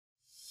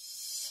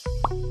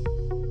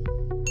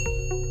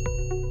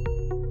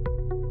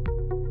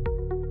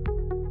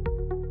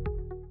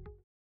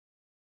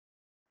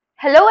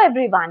Hello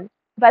everyone,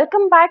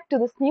 welcome back to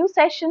this new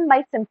session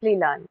by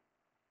Simplilearn.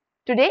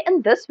 Today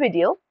in this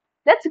video,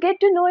 let's get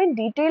to know in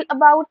detail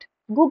about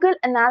Google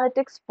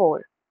Analytics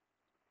 4.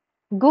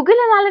 Google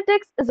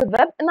Analytics is a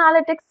web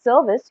analytics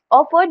service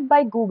offered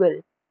by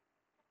Google.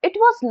 It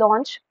was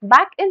launched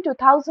back in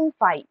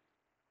 2005.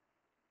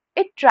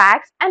 It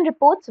tracks and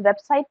reports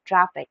website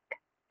traffic.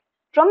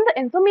 From the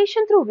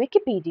information through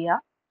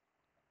Wikipedia,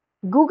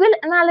 Google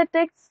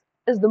Analytics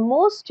is the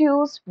most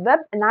used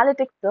web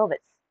analytics service.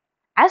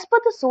 As per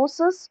the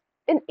sources,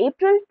 in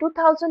April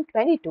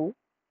 2022,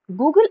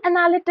 Google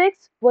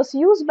Analytics was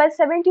used by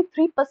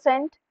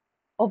 73%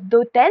 of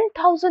the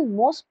 10,000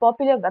 most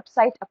popular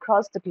websites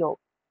across the globe.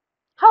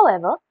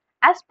 However,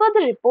 as per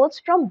the reports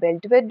from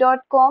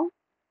buildwith.com,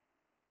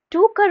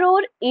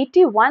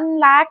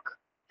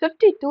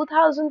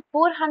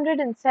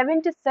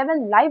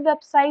 2,81,52,477 live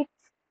websites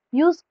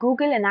use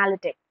Google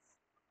Analytics.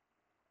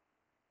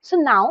 So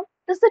now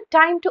is the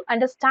time to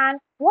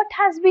understand what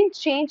has been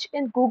changed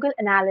in Google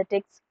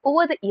Analytics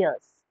over the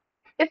years.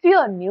 If you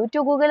are new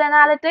to Google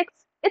Analytics,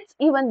 it's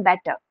even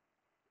better.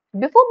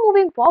 Before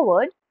moving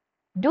forward,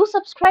 do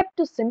subscribe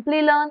to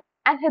Simplilearn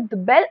and hit the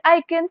bell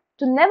icon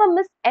to never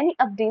miss any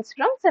updates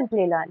from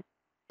Simplilearn.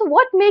 So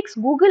what makes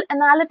Google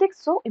Analytics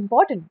so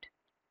important?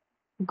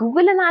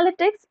 Google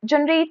Analytics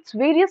generates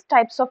various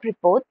types of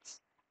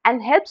reports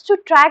and helps to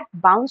track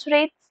bounce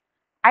rates,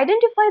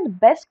 identify the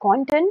best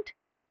content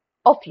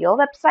of your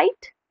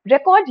website,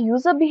 record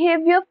user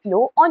behavior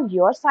flow on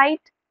your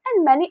site,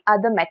 and many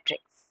other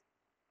metrics,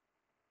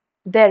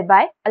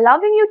 thereby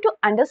allowing you to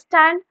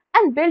understand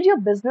and build your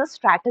business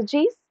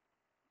strategies,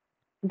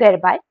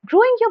 thereby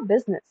growing your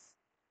business.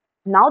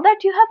 Now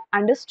that you have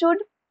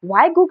understood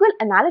why Google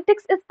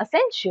Analytics is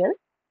essential,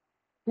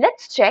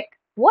 let's check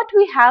what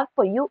we have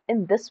for you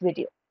in this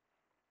video.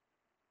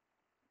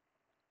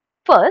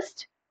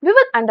 First, we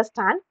will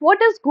understand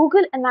what is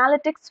Google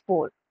Analytics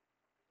 4.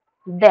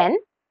 Then,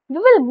 we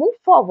will move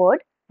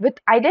forward with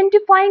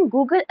identifying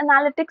Google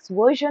Analytics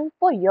version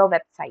for your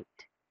website.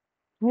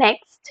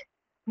 Next,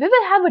 we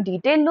will have a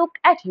detailed look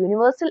at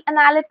Universal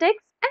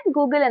Analytics and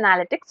Google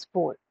Analytics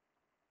 4.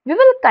 We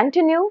will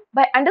continue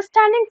by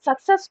understanding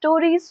success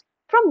stories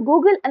from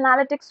Google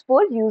Analytics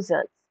 4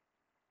 users.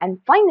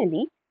 And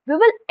finally, we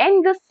will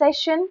end this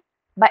session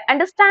by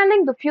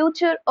understanding the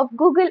future of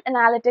Google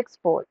Analytics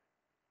 4.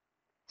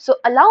 So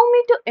allow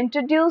me to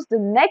introduce the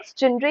next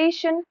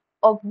generation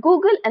of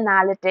Google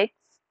Analytics,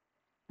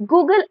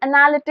 Google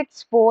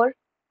Analytics 4,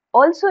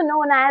 also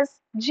known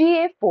as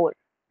GA4.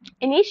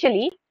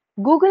 Initially,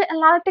 Google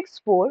Analytics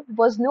 4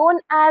 was known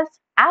as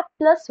App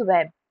Plus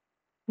Web.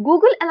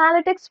 Google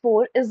Analytics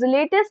 4 is the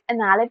latest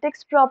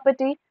analytics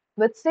property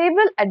with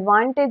several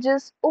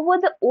advantages over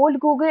the old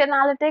Google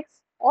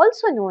Analytics,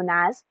 also known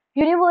as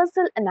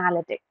Universal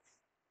Analytics.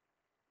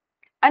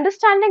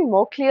 Understanding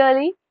more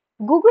clearly,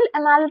 Google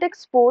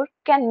Analytics 4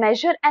 can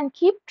measure and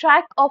keep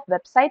track of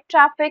website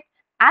traffic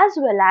as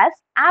well as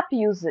app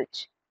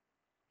usage.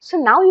 So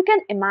now you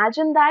can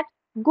imagine that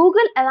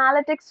Google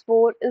Analytics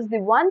 4 is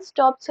the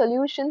one-stop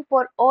solution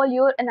for all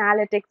your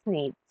analytics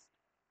needs.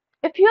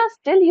 If you are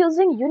still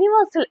using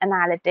Universal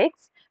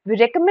Analytics, we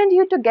recommend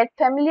you to get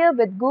familiar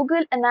with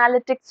Google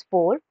Analytics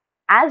 4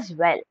 as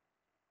well,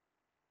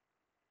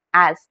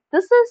 as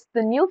this is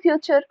the new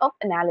future of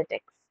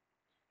analytics.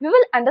 We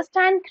will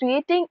understand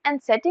creating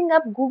and setting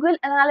up Google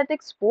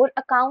Analytics 4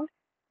 account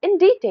in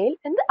detail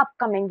in the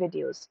upcoming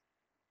videos.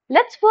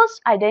 Let's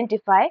first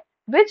identify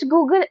which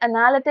Google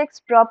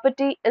Analytics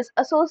property is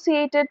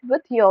associated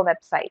with your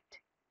website.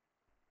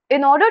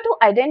 In order to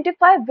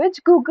identify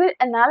which Google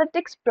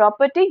Analytics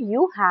property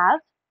you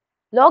have,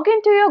 log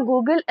into your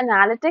Google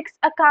Analytics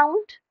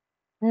account.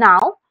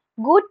 Now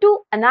go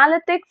to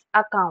Analytics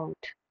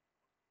account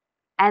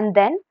and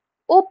then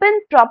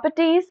open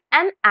Properties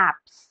and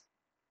Apps.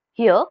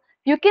 Here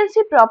you can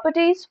see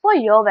properties for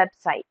your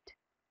website.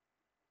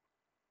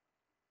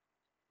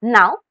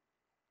 Now,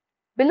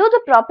 below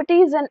the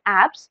properties and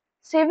apps,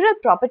 several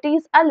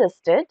properties are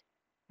listed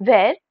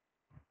where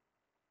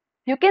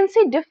you can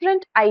see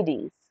different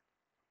IDs.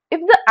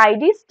 If the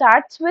ID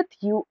starts with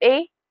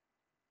UA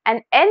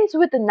and ends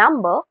with a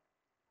number,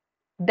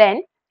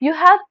 then you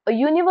have a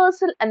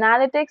Universal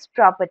Analytics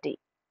property.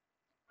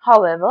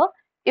 However,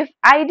 if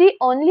ID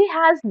only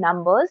has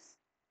numbers,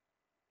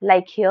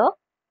 like here,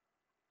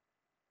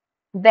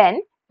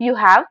 then you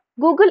have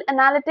Google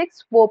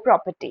Analytics 4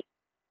 property.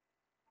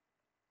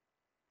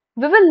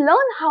 We will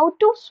learn how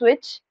to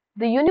switch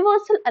the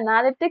Universal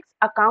Analytics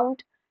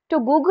account to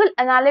Google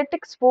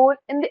Analytics 4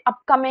 in the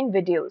upcoming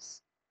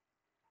videos.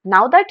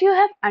 Now that you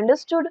have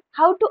understood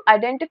how to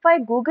identify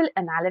Google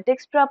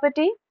Analytics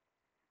property,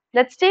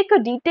 let's take a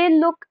detailed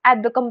look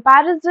at the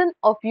comparison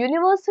of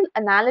Universal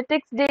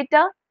Analytics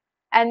data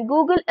and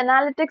Google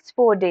Analytics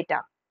 4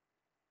 data.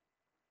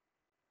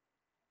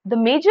 The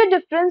major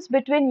difference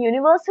between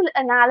Universal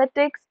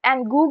Analytics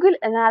and Google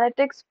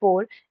Analytics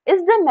 4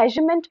 is the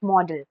measurement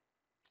model.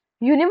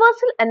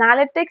 Universal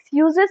Analytics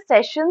uses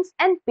sessions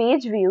and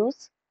page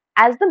views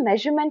as the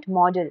measurement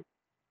model,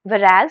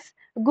 whereas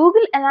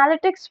Google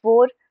Analytics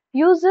 4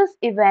 uses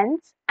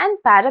events and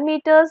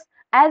parameters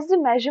as the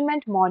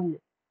measurement model.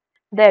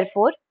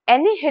 Therefore,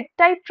 any hit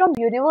type from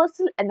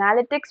Universal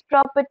Analytics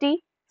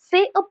property,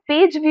 say a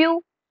page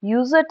view,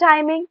 user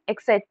timing,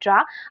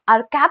 etc.,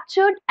 are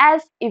captured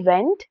as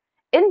event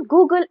in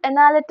Google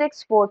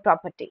Analytics 4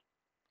 property.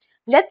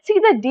 Let's see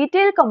the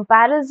detailed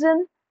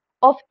comparison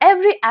of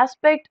every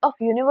aspect of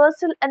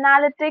Universal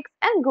Analytics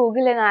and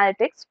Google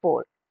Analytics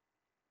 4.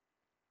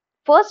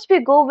 First,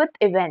 we go with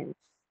events.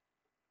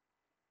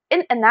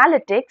 In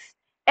analytics,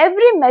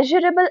 every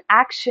measurable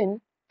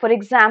action, for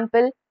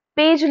example,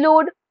 page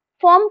load,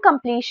 form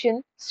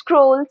completion,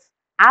 scrolls,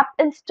 app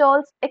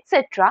installs,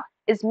 etc.,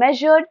 is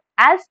measured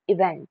as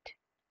event.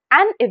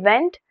 An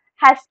event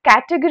has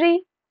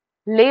category,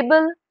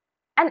 label,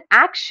 and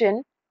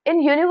action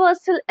in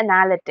Universal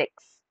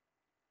Analytics.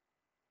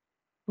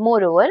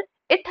 Moreover,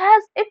 it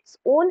has its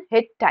own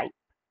hit type.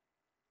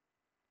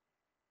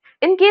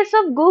 In case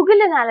of Google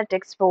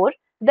Analytics 4,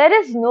 there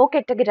is no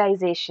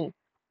categorization.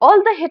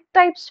 All the hit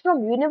types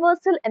from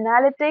Universal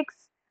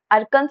Analytics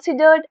are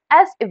considered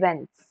as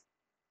events.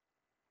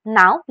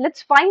 Now,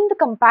 let's find the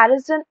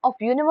comparison of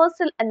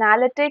Universal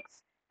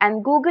Analytics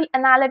and Google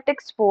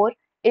Analytics 4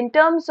 in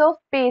terms of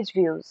page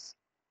views.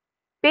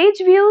 Page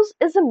views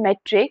is a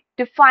metric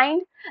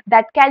defined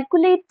that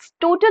calculates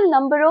total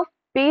number of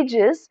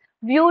pages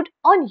viewed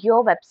on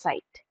your website.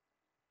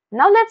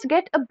 Now let's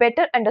get a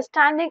better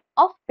understanding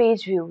of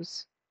page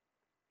views.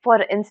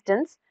 For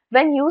instance,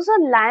 when user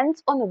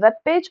lands on a web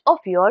page of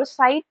your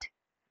site,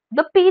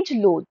 the page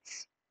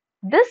loads.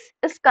 This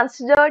is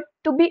considered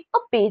to be a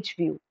page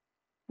view.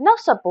 Now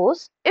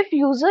suppose if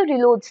user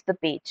reloads the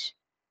page,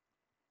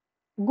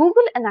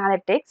 Google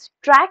Analytics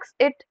tracks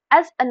it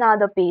as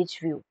another page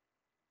view.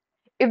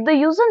 If the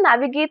user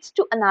navigates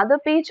to another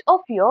page of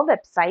your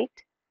website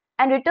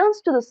and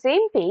returns to the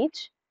same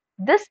page,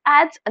 this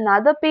adds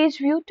another page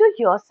view to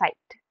your site.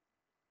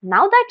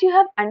 Now that you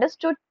have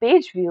understood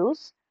page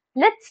views,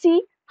 let's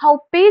see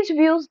how page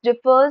views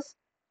differs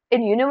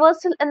in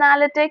Universal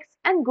Analytics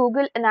and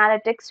Google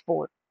Analytics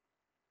 4.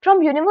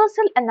 From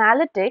Universal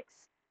Analytics,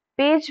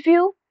 page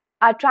view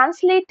are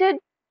translated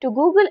to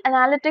Google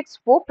Analytics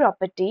 4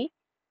 property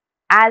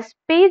as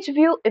page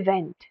view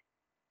event.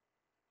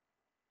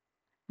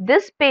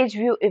 This page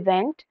view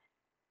event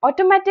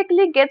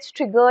automatically gets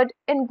triggered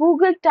in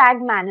Google Tag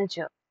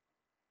Manager.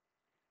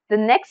 The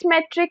next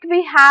metric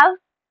we have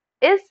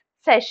is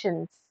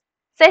sessions.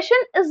 Session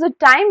is the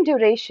time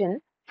duration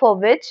for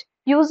which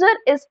user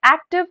is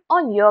active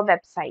on your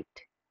website.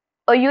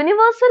 A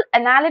Universal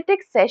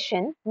Analytics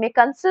session may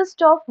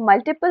consist of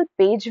multiple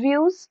page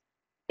views,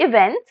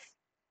 events,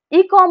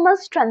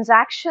 e-commerce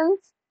transactions,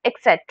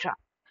 etc.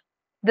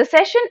 The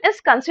session is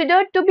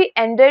considered to be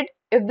ended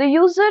if the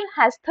user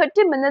has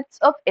 30 minutes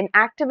of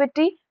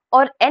inactivity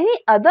or any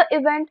other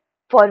event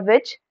for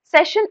which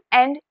session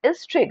end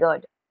is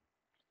triggered.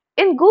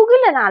 In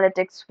Google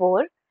Analytics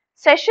 4,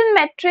 session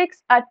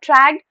metrics are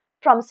tracked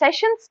from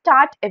session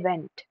start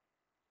event,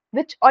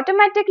 which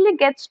automatically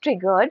gets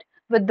triggered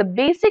with the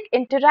basic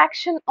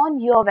interaction on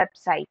your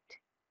website.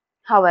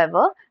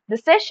 However, the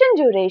session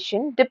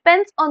duration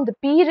depends on the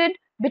period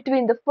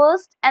between the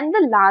first and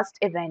the last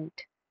event.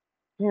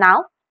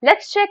 Now,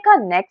 let's check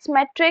our next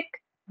metric,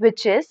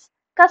 which is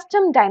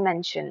custom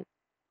dimension.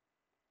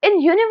 In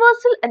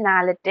Universal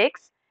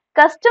Analytics,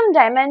 custom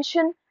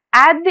dimension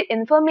add the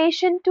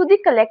information to the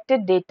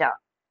collected data.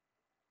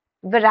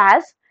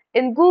 Whereas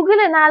in Google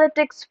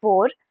Analytics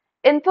 4,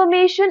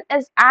 information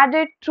is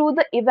added through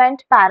the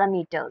event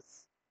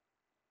parameters.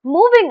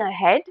 Moving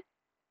ahead,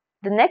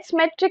 the next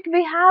metric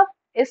we have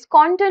is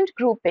content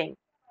grouping.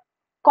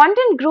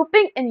 Content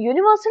grouping in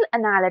Universal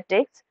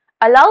Analytics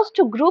allows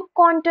to group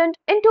content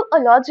into a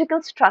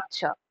logical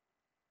structure,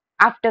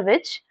 after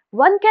which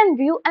one can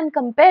view and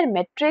compare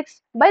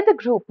metrics by the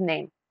group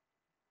name.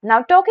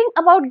 Now talking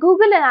about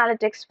Google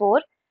Analytics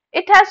 4,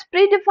 it has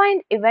predefined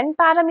event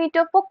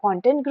parameter for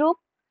content group.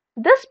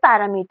 This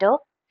parameter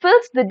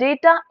fills the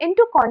data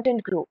into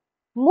content group.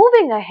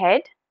 Moving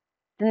ahead,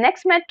 the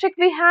next metric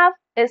we have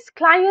is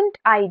client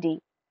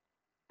ID.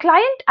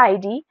 Client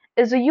ID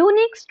is a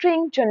unique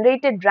string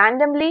generated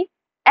randomly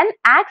and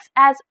acts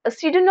as a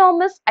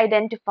pseudonymous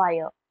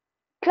identifier.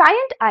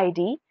 Client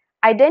ID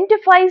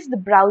identifies the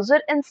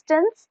browser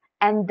instance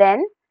and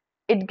then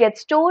it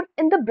gets stored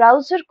in the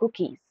browser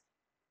cookies.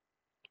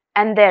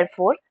 And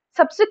therefore,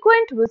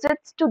 subsequent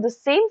visits to the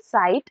same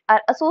site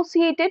are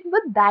associated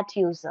with that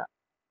user.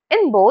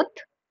 In both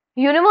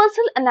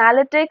Universal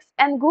Analytics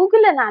and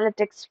Google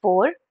Analytics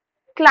 4,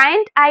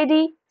 client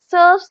ID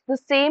serves the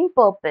same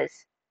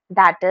purpose.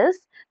 That is,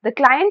 the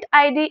client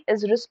ID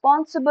is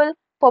responsible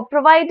for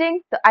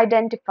providing the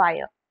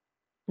identifier.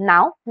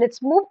 Now,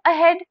 let's move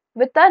ahead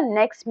with our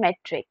next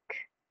metric,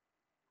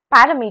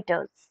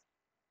 parameters.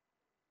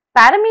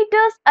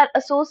 Parameters are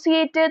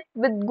associated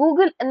with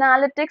Google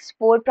Analytics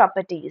 4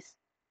 properties.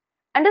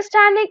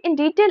 Understanding in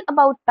detail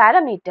about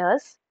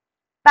parameters,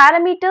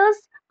 parameters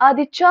are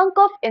the chunk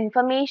of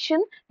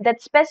information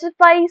that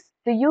specifies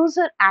the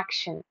user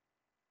action.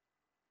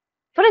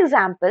 For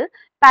example,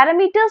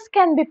 parameters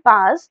can be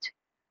passed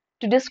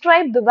to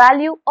describe the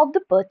value of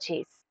the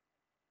purchase.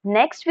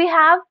 Next we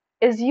have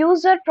is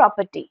user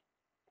property.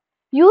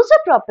 User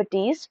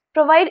properties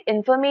provide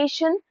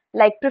information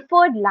like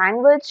preferred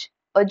language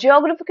or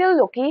geographical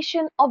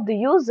location of the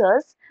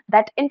users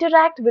that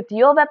interact with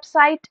your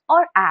website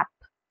or app.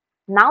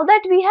 Now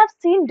that we have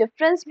seen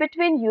difference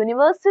between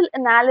Universal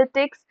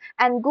Analytics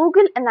and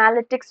Google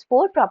Analytics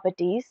 4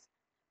 properties,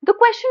 the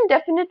question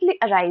definitely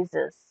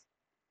arises.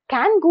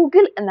 Can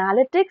Google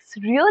Analytics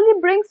really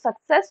bring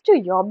success to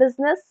your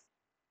business?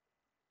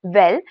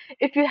 Well,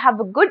 if you have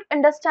a good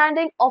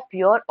understanding of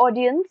your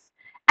audience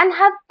and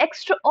have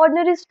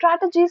extraordinary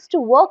strategies to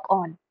work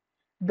on,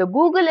 the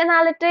Google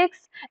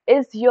Analytics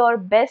is your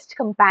best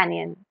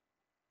companion.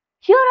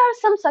 Here are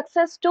some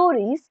success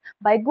stories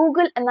by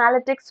Google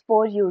Analytics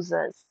for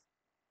users.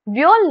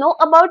 We all know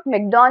about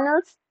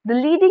McDonald's, the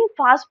leading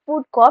fast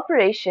food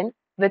corporation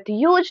with a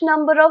huge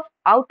number of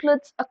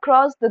outlets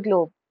across the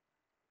globe.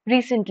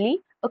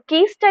 Recently, a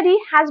case study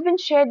has been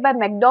shared by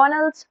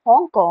McDonald's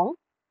Hong Kong,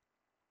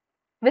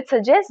 which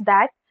suggests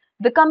that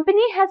the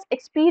company has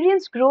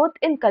experienced growth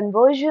in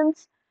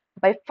conversions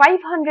by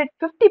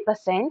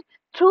 550%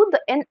 through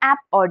the in-app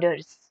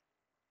orders.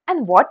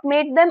 And what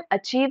made them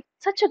achieve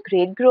such a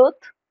great growth?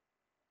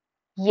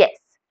 Yes,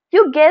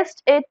 you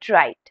guessed it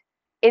right.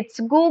 It's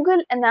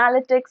Google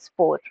Analytics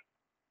 4.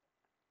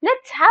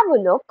 Let's have a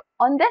look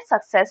on their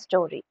success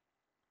story.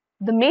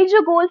 The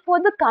major goal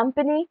for the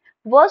company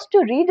was to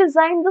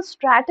redesign the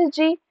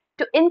strategy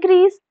to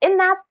increase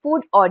in-app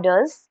food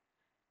orders,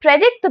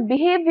 predict the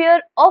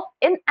behavior of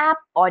in-app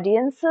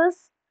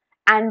audiences,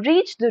 and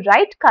reach the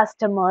right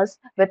customers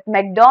with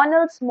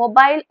McDonald's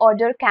mobile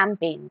order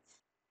campaigns.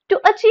 To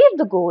achieve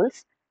the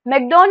goals,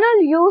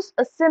 McDonald's used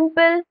a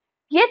simple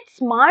yet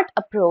smart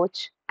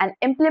approach and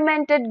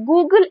implemented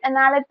Google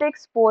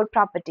Analytics 4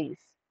 properties.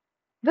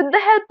 With the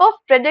help of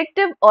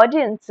predictive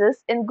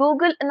audiences in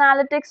Google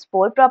Analytics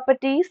 4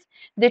 properties,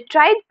 they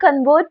tried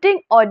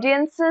converting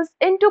audiences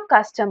into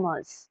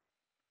customers.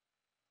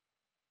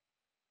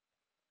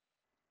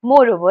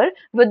 Moreover,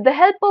 with the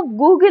help of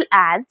Google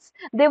Ads,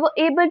 they were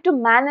able to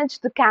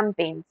manage the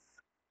campaigns.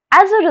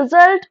 As a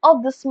result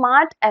of the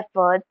smart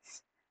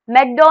efforts,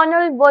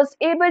 McDonald's was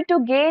able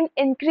to gain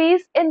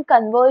increase in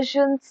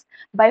conversions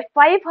by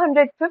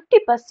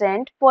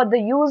 550% for the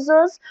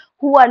users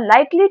who are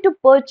likely to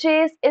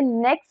purchase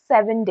in next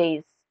 7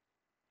 days.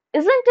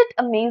 Isn't it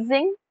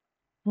amazing?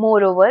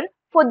 Moreover,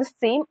 for the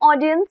same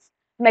audience,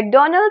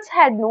 McDonald's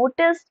had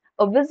noticed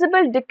a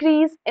visible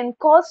decrease in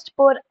cost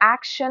per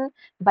action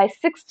by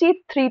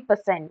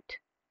 63%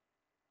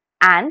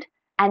 and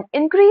an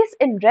increase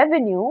in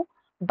revenue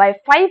by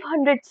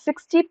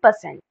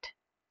 560%.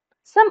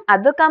 Some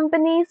other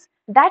companies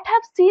that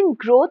have seen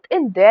growth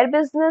in their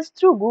business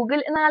through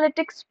Google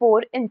Analytics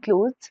 4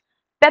 includes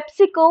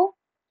PepsiCo,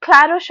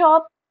 Claro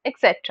Shop,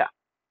 etc.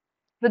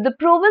 With the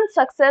proven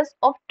success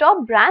of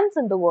top brands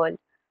in the world,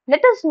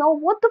 let us know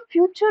what the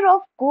future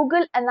of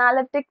Google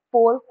Analytics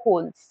 4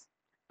 holds.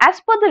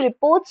 As per the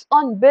reports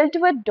on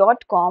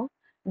buildwith.com,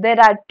 there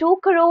are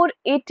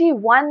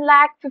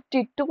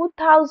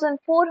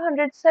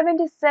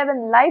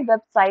 2,81,52,477 live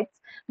websites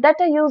that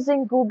are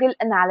using Google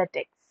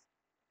Analytics,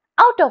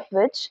 out of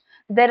which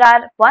there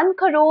are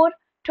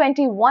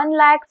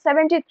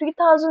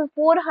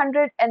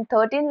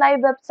 1,21,73,413 live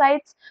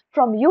websites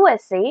from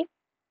USA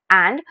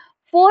and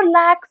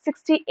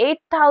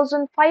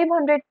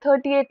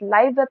 4,68,538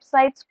 live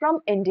websites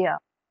from India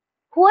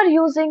who are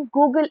using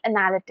Google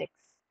Analytics.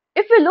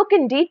 If we look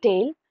in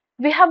detail,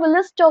 we have a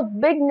list of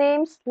big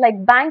names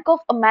like Bank of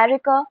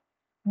America,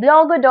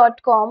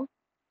 Blogger.com,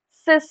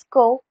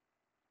 Cisco,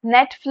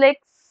 Netflix,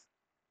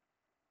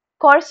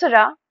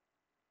 Coursera,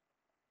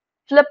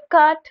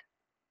 Flipkart,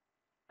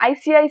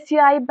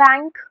 ICICI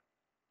Bank,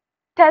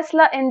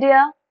 Tesla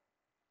India,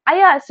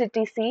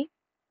 IRCTC,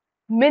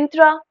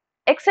 Myntra,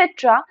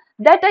 etc.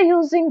 that are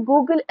using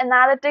Google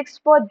Analytics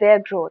for their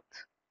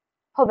growth.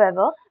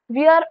 However,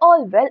 we are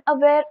all well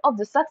aware of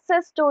the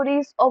success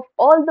stories of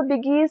all the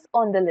biggies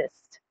on the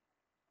list.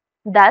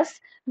 Thus,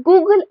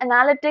 Google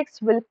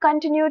Analytics will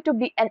continue to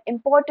be an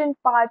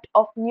important part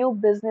of new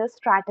business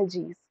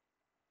strategies.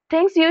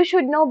 Things you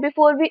should know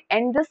before we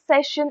end this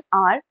session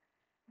are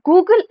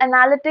Google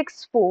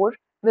Analytics 4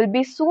 will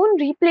be soon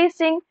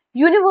replacing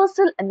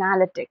Universal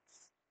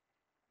Analytics.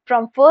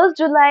 From 1st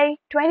July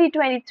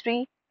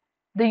 2023,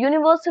 the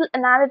Universal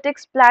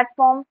Analytics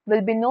platform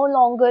will be no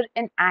longer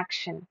in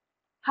action.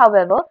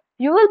 However,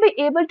 you will be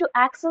able to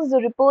access the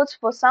reports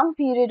for some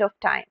period of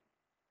time.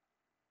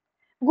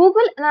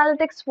 Google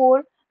Analytics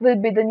 4 will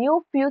be the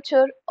new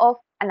future of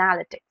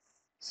analytics.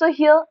 So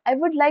here I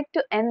would like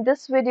to end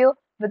this video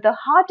with a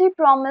hearty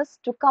promise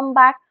to come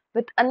back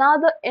with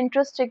another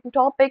interesting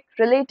topic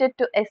related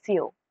to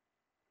SEO.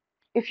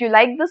 If you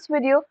like this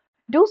video,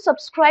 do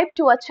subscribe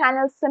to our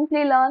channel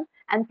Simplilearn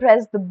and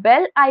press the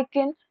bell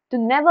icon to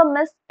never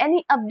miss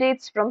any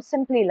updates from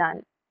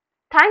Simplilearn.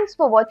 Thanks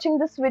for watching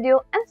this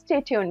video and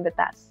stay tuned with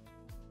us.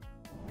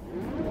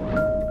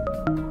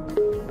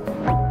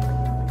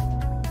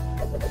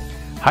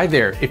 Hi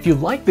there, if you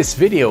like this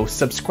video,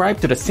 subscribe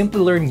to the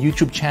Simplilearn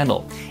YouTube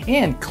channel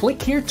and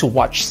click here to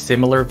watch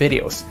similar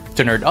videos.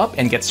 To nerd up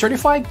and get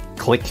certified,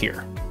 click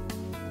here.